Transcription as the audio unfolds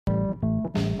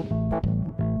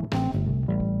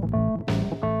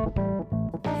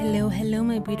Hello,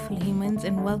 my beautiful humans,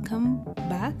 and welcome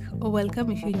back, or welcome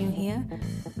if you're new here,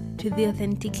 to the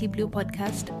Authentically Blue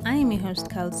podcast. I am your host,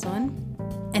 Carlson,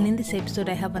 and in this episode,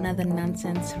 I have another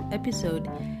nonsense episode.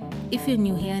 If you're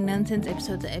new here, nonsense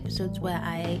episodes are episodes where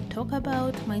I talk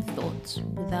about my thoughts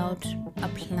without a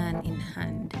plan in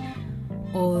hand,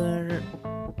 or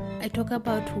I talk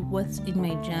about what's in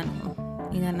my journal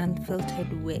in an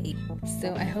unfiltered way.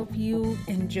 So I hope you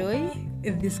enjoy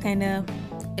this kind of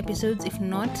episodes. If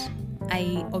not,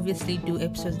 I obviously do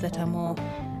episodes that are more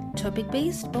topic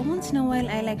based, but once in a while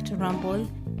I like to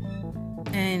ramble,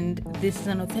 and this is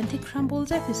an authentic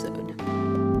rambles episode.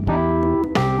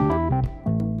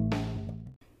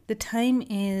 The time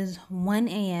is 1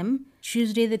 a.m.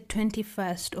 Tuesday the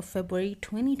 21st of February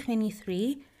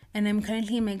 2023, and I'm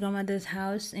currently in my grandmother's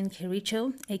house in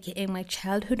Kericho, aka my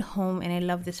childhood home, and I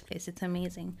love this place. It's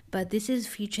amazing. But this is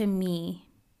future me,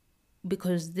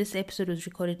 because this episode was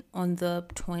recorded on the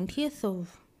 20th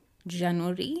of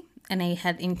January, and I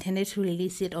had intended to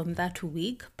release it on that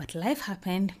week, but life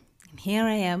happened, and here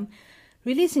I am,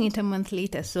 releasing it a month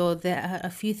later. So there are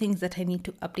a few things that I need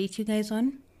to update you guys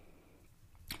on.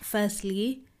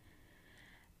 Firstly,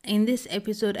 in this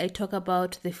episode, I talk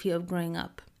about the fear of growing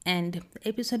up. And the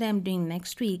episode I'm doing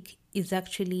next week is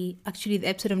actually the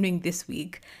episode I'm doing this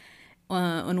week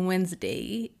on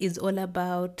Wednesday is all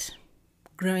about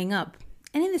growing up.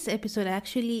 And in this episode,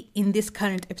 in this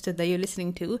current episode that you're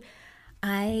listening to,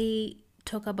 I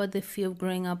talk about the fear of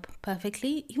growing up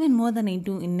perfectly, even more than I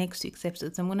do in next week's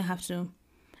episodes.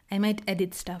 I might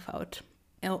edit stuff out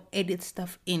or edit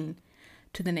stuff in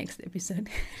to the next episode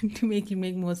to make it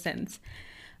make more sense.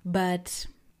 But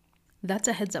that's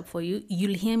a heads up for you.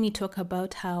 You'll hear me talk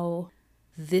about how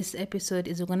this episode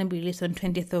is going to be released on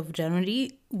 20th of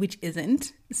January, which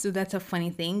isn't. So that's a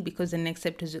funny thing because the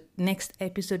next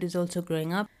episode is also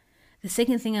growing up. The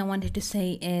second thing I wanted to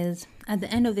say is at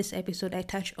the end of this episode, I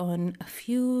touch on a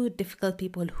few difficult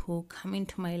people who come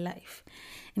into my life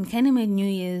and kind of made New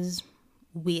Year's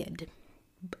weird.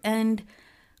 And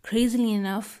crazily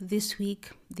enough, this week,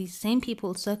 these same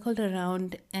people circled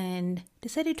around and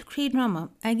decided to create drama.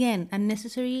 Again,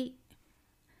 unnecessary,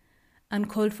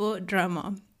 uncalled for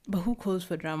drama. But who calls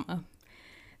for drama?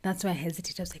 That's why I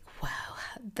hesitated. I was like, wow,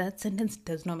 that sentence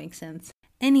does not make sense.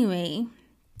 Anyway,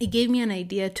 it gave me an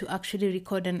idea to actually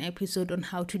record an episode on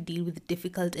how to deal with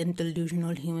difficult and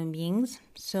delusional human beings.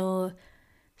 So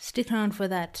stick around for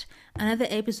that. Another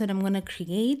episode I'm going to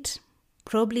create,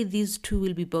 probably these two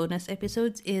will be bonus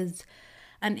episodes, is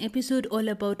an episode all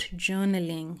about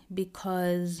journaling,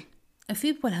 because a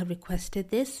few people have requested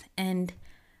this, and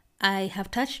I have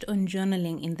touched on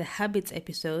journaling in the habits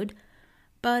episode,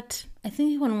 but I think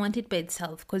people want it by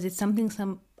itself because it's something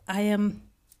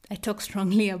I talk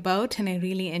strongly about and I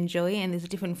really enjoy, and there's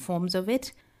different forms of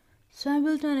it. So I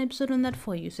will do an episode on that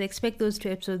for you. So expect those two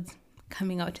episodes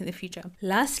coming out in the future.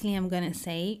 Lastly, I'm going to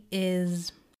say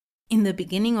is, in the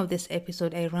beginning of this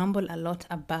episode, I ramble a lot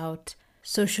about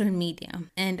social media.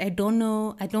 And I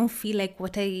don't feel like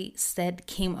what I said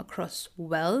came across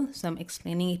well. So I'm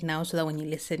explaining it now so that when you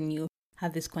listen, you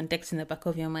have this context in the back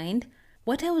of your mind.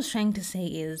 What I was trying to say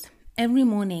is, every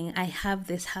morning I have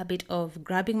this habit of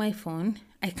grabbing my phone.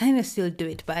 I kind of still do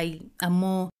it, but I am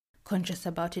more conscious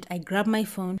about it. I grab my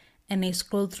phone and I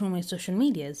scroll through my social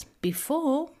medias.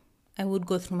 Before, I would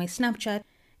go through my Snapchat,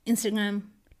 Instagram,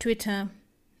 Twitter.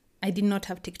 I did not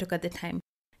have TikTok at the time.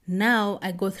 Now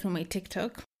I go through my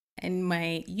TikTok and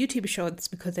my YouTube shorts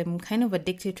because I'm kind of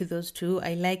addicted to those two.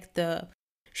 I like the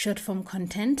short form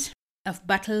content. I've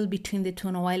battled between the two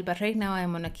in a while, but right now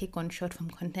I'm on a kick on short form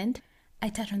content. I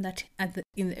touch on that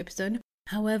in the episode.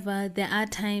 However, there are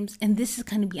times, and this is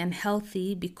going to be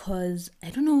unhealthy because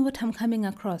I don't know what I'm coming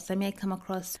across. I may come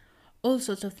across all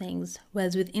sorts of things,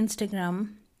 whereas with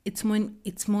Instagram, it's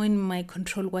more in my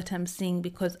control what I'm seeing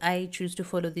because I choose to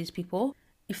follow these people,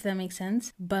 if that makes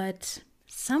sense. But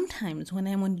sometimes when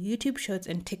I'm on YouTube Shorts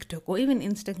and TikTok or even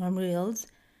Instagram Reels,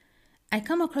 I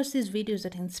come across these videos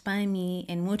that inspire me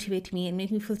and motivate me and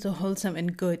make me feel so wholesome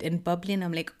and good and bubbly. And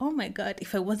I'm like, oh my God,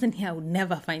 if I wasn't here, I would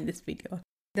never find this video.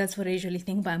 That's what I usually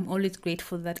think, but I'm always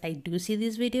grateful that I do see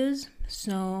these videos.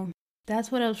 So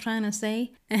that's what I was trying to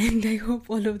say. And I hope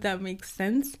all of that makes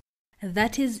sense.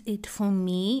 That is it for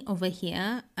me over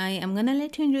here. I am going to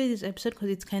let you enjoy this episode because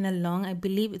it's kind of long. I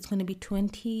believe it's going to be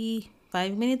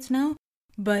 25 minutes now.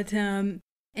 But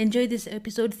enjoy this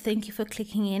episode. Thank you for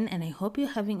clicking in, and I hope you're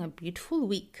having a beautiful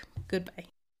week. Goodbye.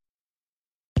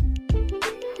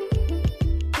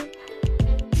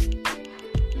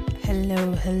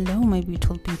 Hello, my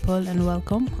beautiful people, and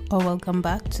welcome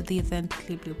back to the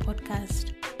Authentically Blue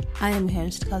podcast. I am your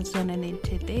host Kalson, and in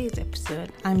today's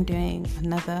episode, I'm doing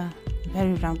another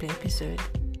very rambly episode.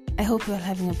 I hope you're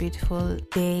having a beautiful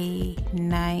day,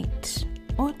 night,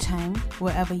 or time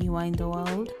wherever you are in the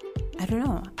world. I don't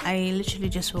know. I literally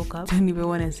just woke up. I don't even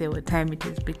want to say what time it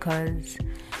is because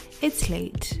it's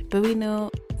late. But we know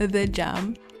the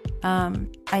jam.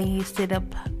 I stayed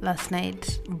up last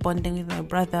night bonding with my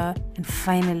brother and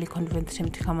finally convinced him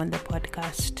to come on the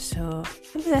podcast. So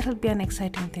maybe that'll be an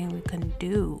exciting thing we can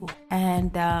do.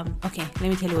 And okay, let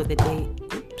me tell you what the day.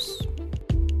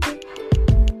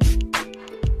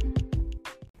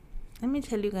 Let me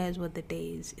tell you guys what the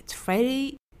day is. It's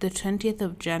Friday, the 20th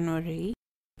of January,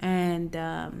 and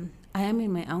I am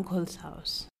in my uncle's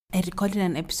house. I recorded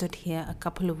an episode here a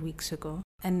couple of weeks ago,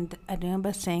 and I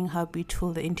remember saying how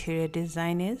beautiful the interior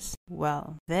design is.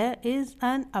 Well, there is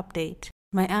an update.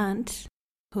 My aunt,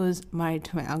 who's married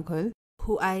to my uncle,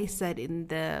 who I said in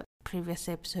the previous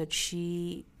episode,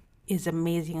 she is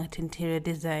amazing at interior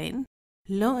design.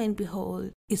 Lo and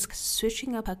behold, is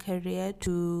switching up her career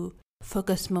to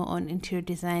focus more on interior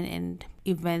design and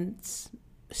events.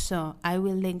 So I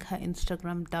will link her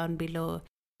Instagram down below.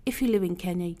 If you live in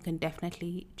Kenya, you can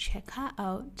definitely check her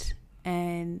out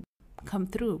and come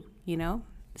through,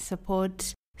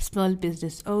 support small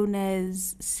business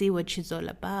owners, see what she's all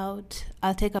about.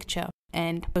 I'll take a picture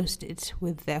and post it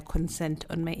with their consent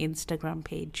on my Instagram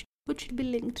page, which will be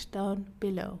linked down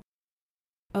below.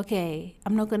 Okay,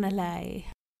 I'm not gonna lie.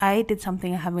 I did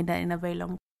something I haven't done in a very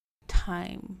long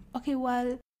time. Okay,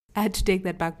 well, I had to take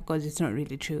that back because it's not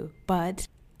really true. But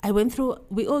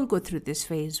we all go through this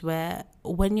phase where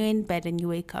when you're in bed and you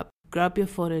wake up, grab your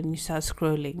phone and you start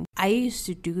scrolling. I used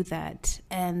to do that,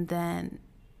 and then,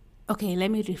 okay, let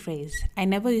me rephrase. I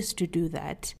never used to do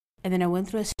that, and then I went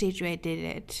through a stage where I did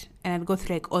it, and I'd go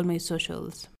through all my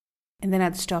socials, and then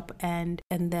I'd stop and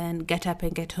then get up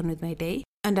and get on with my day.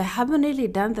 And I haven't really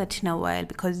done that in a while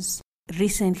because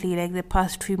recently, the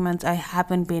past few months, I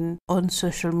haven't been on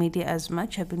social media as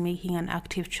much. I've been making an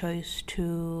active choice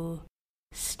to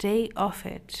stay off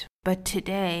it. But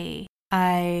today,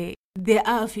 there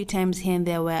are a few times here and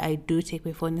there where I do take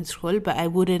my phone and scroll, but I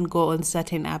wouldn't go on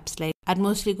certain apps. I'd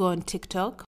mostly go on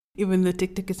TikTok, even though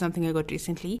TikTok is something I got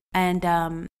recently. And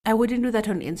I wouldn't do that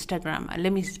on Instagram.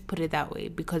 Let me put it that way,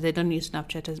 because I don't use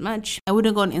Snapchat as much. I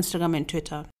wouldn't go on Instagram and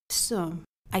Twitter. So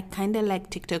I kind of like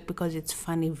TikTok because it's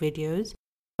funny videos,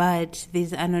 but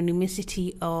there's there's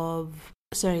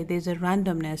a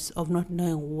randomness of not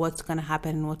knowing what's going to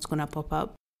happen and what's going to pop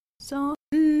up. So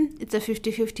it's a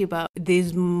 50-50, but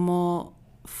there's more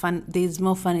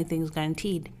funny things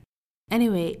guaranteed.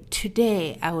 Anyway,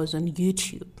 today I was on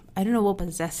YouTube. I don't know what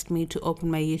possessed me to open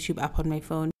my YouTube app on my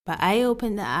phone, but I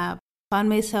opened the app, found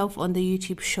myself on the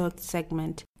YouTube Shorts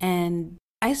segment, and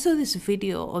I saw this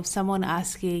video of someone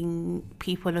asking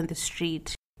people on the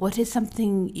street, what is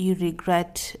something you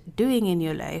regret doing in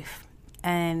your life?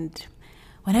 And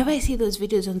whenever I see those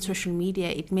videos on social media,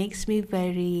 it makes me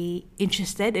very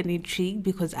interested and intrigued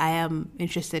because I am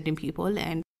interested in people.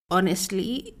 And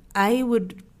honestly, I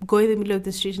would go in the middle of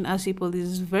the street and ask people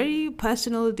these very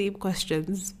personal, deep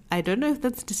questions. I don't know if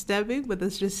that's disturbing, but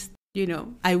that's just,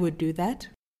 I would do that.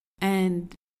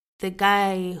 And the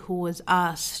guy who was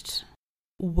asked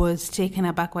was taken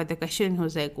aback by the question. He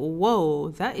was like, whoa,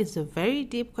 that is a very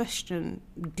deep question,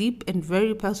 deep and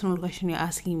very personal question you're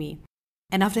asking me.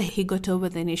 And after he got over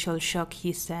the initial shock,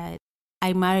 he said,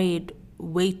 I married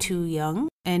way too young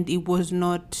and it was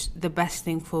not the best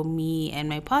thing for me and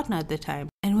my partner at the time.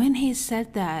 And when he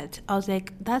said that, I was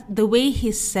like, the way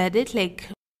he said it,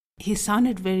 he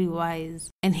sounded very wise.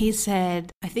 And he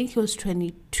said, I think he was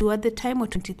 22 at the time or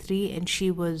 23 and she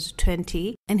was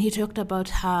 20. And he talked about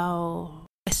how,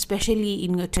 especially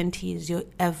in your 20s, you're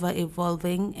ever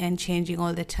evolving and changing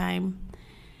all the time.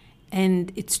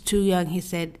 And it's too young, he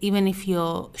said, even if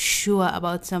you're sure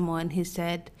about someone, he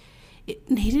said, he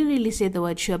didn't really say the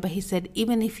word sure, but he said,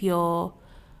 even if you're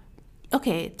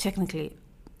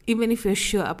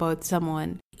sure about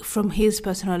someone, from his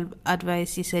personal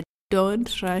advice, he said,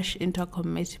 don't rush into a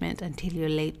commitment until your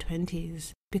late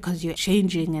 20s because you're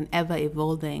changing and ever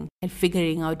evolving and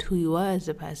figuring out who you are as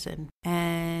a person.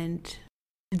 And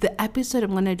the episode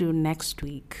I'm going to do next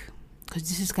week, because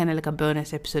this is kind of like a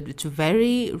bonus episode. It's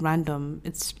very random.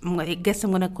 I guess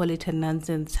I'm going to call it a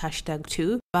nonsense hashtag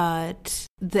too. But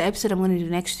the episode I'm going to do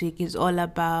next week is all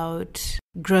about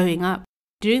growing up.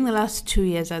 During the last 2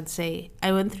 years, I'd say,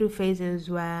 I went through phases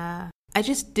where I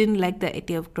just didn't like the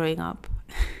idea of growing up.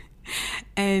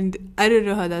 And I don't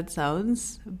know how that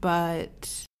sounds,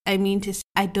 but I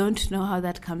don't know how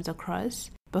that comes across.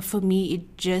 But for me,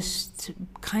 it just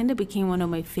kind of became one of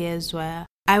my fears where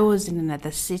I was in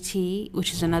another city,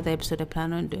 which is another episode I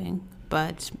plan on doing.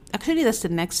 But actually, that's the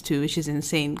next two, which is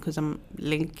insane because I'm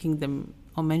linking them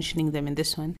or mentioning them in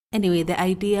this one. Anyway, the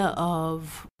idea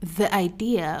of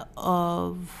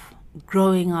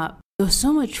growing up, there was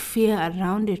so much fear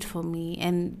around it for me,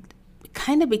 and it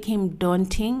kind of became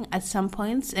daunting at some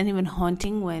points and even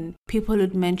haunting when people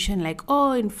would mention like,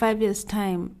 oh, in 5 years'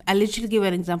 time. I literally give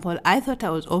an example. I thought I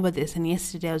was over this, and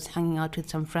yesterday I was hanging out with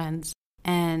some friends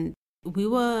and we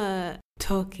were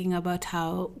talking about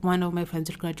how one of my friends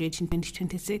will graduate in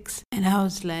 2026. And I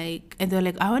was like, and they were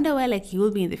like, I wonder where like you will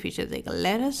be in the future. Like,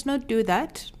 let us not do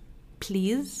that,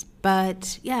 please.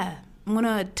 But yeah, I'm going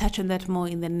to touch on that more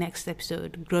in the next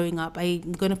episode, growing up.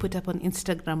 I'm going to put up an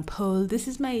Instagram poll. This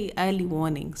is my early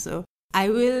warning. So I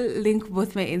will link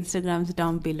both my Instagrams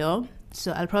down below.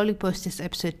 So I'll probably post this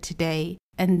episode today,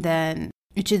 and then,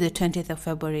 which is the 20th of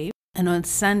February. And on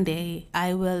Sunday,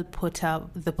 I will put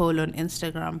up the poll on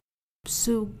Instagram.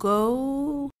 So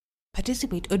go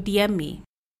participate or DM me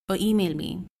or email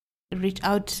me. Reach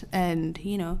out, and,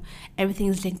 everything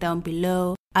is linked down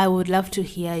below. I would love to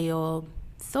hear your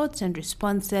thoughts and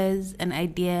responses, an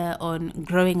idea on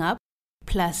growing up,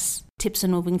 plus tips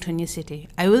on moving to a new city.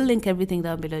 I will link everything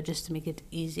down below just to make it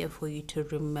easier for you to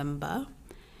remember.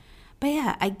 But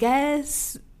yeah, I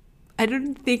guess I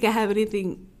don't think I have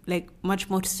anything like much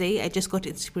more to say. I just got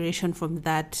inspiration from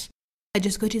that.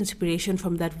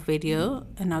 Video,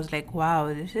 and I was like,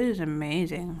 wow, this is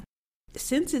amazing.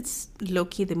 Since it's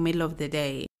low-key the middle of the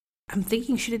day, I'm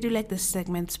thinking, should I do like the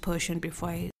segments portion before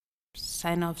I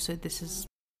sign off? So this is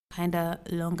kind of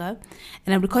longer.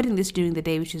 And I'm recording this during the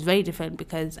day, which is very different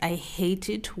because I hate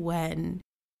it when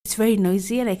it's very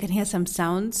noisy and I can hear some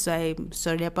sounds. So I'm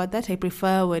sorry about that. I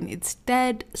prefer when it's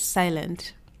dead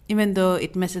silent, even though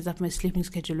it messes up my sleeping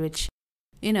schedule, which,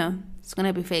 it's going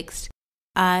to be fixed.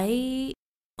 I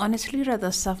honestly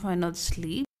rather suffer and not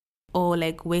sleep, or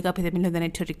like wake up in the middle of the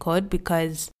night to record,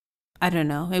 because I don't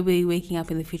know, maybe waking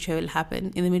up in the future will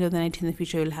happen. In the middle of the night in the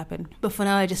future will happen. But for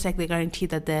now, I just like the guarantee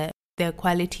that the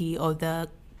quality of the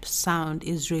sound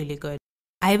is really good.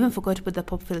 I even forgot to put the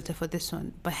pop filter for this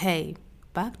one. But hey,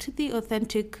 back to the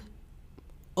authentic,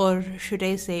 or should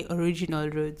I say original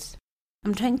roots.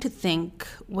 I'm trying to think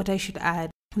what I should add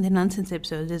in the nonsense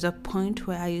episodes. There's a point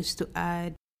where I used to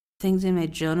add things in my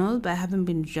journal, but I haven't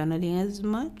been journaling as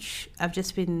much.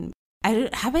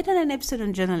 Have I done an episode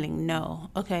on journaling? No.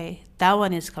 Okay, that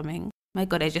one is coming. My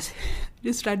God, I just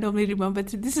randomly remembered.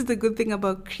 This is the good thing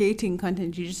about creating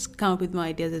content. You just come up with more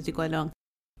ideas as you go along.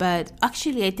 But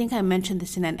actually, I think I mentioned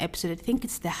this in an episode. I think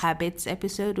it's the habits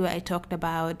episode where I talked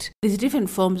about there's different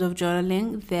forms of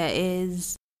journaling. There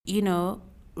is,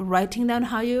 writing down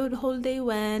how your whole day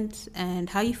went and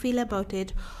how you feel about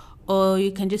it. Or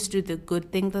you can just do the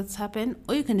good thing that's happened,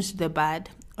 or you can just do the bad,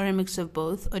 or a mix of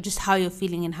both, or just how you're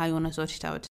feeling and how you want to sort it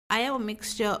out. I am a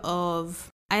mixture of,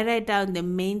 I write down the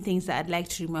main things that I'd like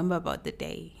to remember about the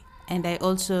day. And I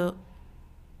also,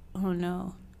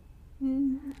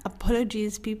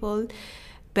 apologies, people,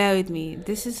 bear with me.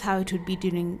 This is how it would be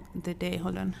during the day.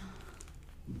 Hold on.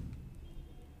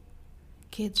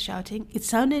 Kids shouting. It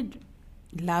sounded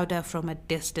louder from a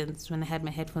distance when I had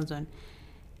my headphones on.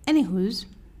 Anywho's,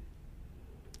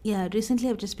 yeah, recently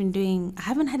I've just been I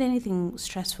haven't had anything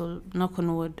stressful, knock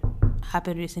on wood,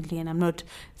 happen recently, and I'm not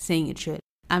saying it should.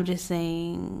 I'm just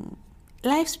saying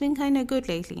life's been kind of good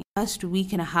lately. Last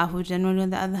week and a half of January, on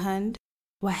the other hand,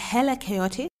 were hella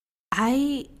chaotic.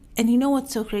 And you know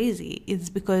what's so crazy? It's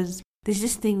because there's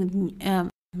this thing,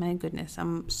 my goodness,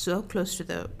 I'm so close to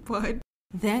the word.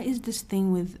 There is this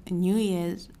thing with New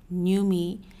Year's, new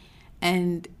me,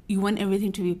 and you want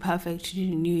everything to be perfect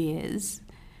during New Year's.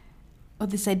 Or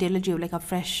this ideology of like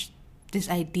this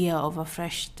idea of a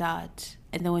fresh start.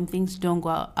 And then when things don't go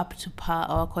up to par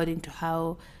or according to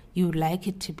how you like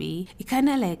it to be, it kind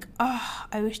of like, oh,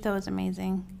 I wish that was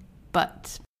amazing.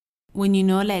 But when you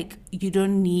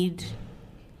don't need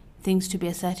things to be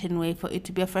a certain way for it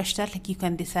to be a fresh start, like you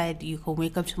can decide you can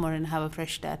wake up tomorrow and have a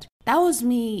fresh start. That was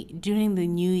me during the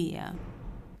new year.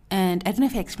 And I don't know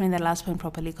if I explained that last point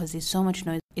properly because there's so much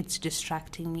noise, it's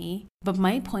distracting me. But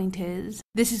my point is,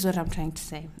 this is what I'm trying to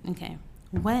say. Okay.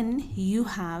 When you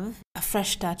have a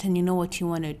fresh start and you know what you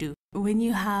want to do, when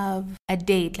you have a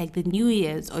date like the New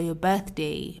Year's or your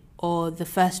birthday or the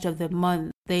first of the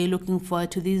month, that you're looking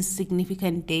forward to these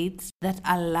significant dates that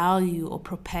allow you or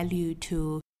propel you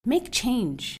to make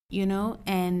change,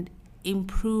 and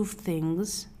improve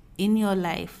things in your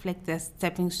life, like the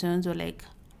stepping stones or like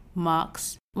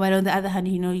marks. While on the other hand,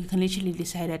 you can literally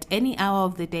decide at any hour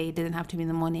of the day, it doesn't have to be in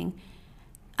the morning,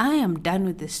 I am done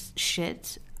with this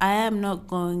shit. I am not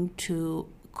going to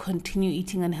continue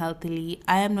eating unhealthily.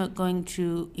 I am not going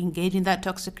to engage in that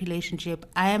toxic relationship.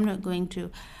 I am not going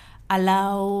to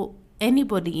allow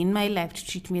anybody in my life to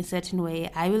treat me a certain way.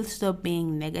 I will stop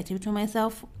being negative to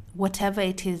myself. Whatever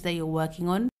it is that you're working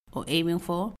on or aiming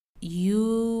for,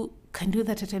 you can do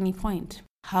that at any point.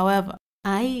 However,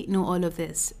 I know all of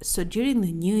this. So during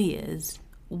the New Year's,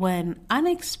 when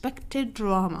unexpected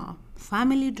drama,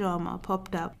 family drama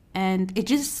popped up, and it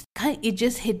just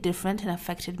hit different and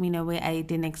affected me in a way I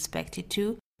didn't expect it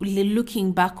to.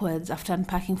 Looking backwards after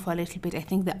unpacking for a little bit, I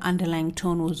think the underlying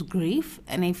tone was grief,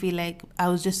 and I feel like I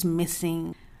was just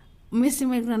missing my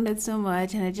granddad so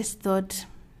much, and I just thought,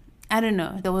 I don't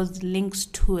know, there was links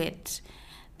to it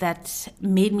that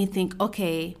made me think,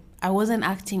 okay, I wasn't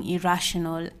acting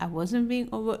irrational, I wasn't being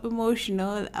over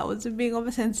emotional, I wasn't being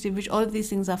oversensitive, which all of these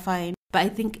things are fine, but I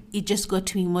think it just got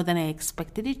to me more than I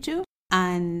expected it to.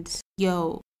 And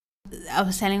I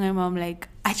was telling my mom, like,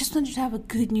 I just want you to have a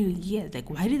good New Year. Like,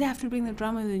 why do they have to bring the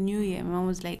drama in the New Year? My mom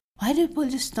was like, why do people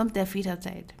just stomp their feet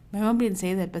outside? My mom didn't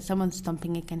say that, but someone's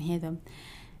stomping, I can hear them.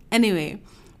 Anyway,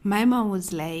 my mom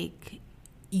was like,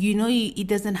 it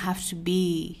doesn't have to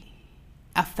be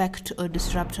affect or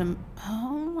disrupt him.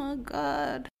 Oh my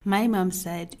God. My mom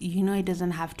said, it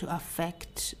doesn't have to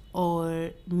affect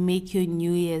or make your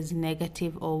New Year's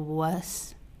negative or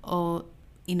worse or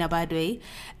in a bad way.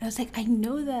 And I was like, I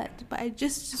know that, but I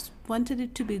just wanted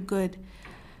it to be good,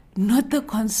 not the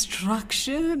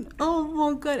construction. Oh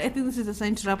my God, I think this is a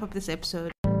sign to wrap up this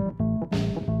episode.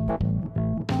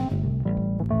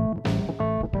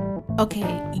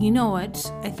 Okay, you know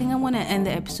what? I think I want to end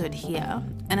the episode here,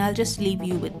 and I'll just leave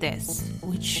you with this,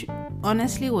 which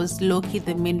honestly was low-key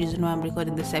the main reason why I'm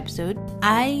recording this episode.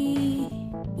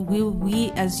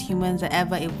 We as humans are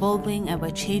ever evolving, ever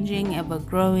changing, ever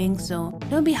growing, so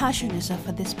don't be harsh on yourself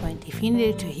at this point. If you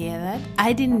needed to hear that,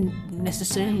 I didn't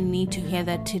necessarily need to hear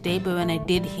that today, but when I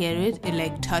did hear it,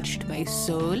 it touched my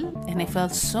soul, and I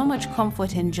felt so much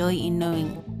comfort and joy in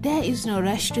knowing there is no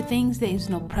rush to things, there is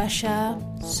no pressure.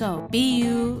 So be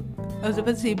you. I was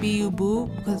about to say be you boo,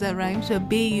 because that rhymes. So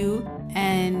be you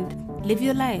and live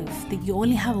your life. You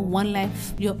only have one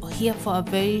life. You're here for a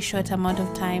very short amount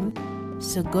of time.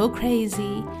 So go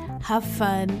crazy, have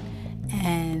fun,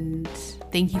 and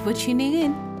thank you for tuning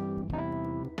in.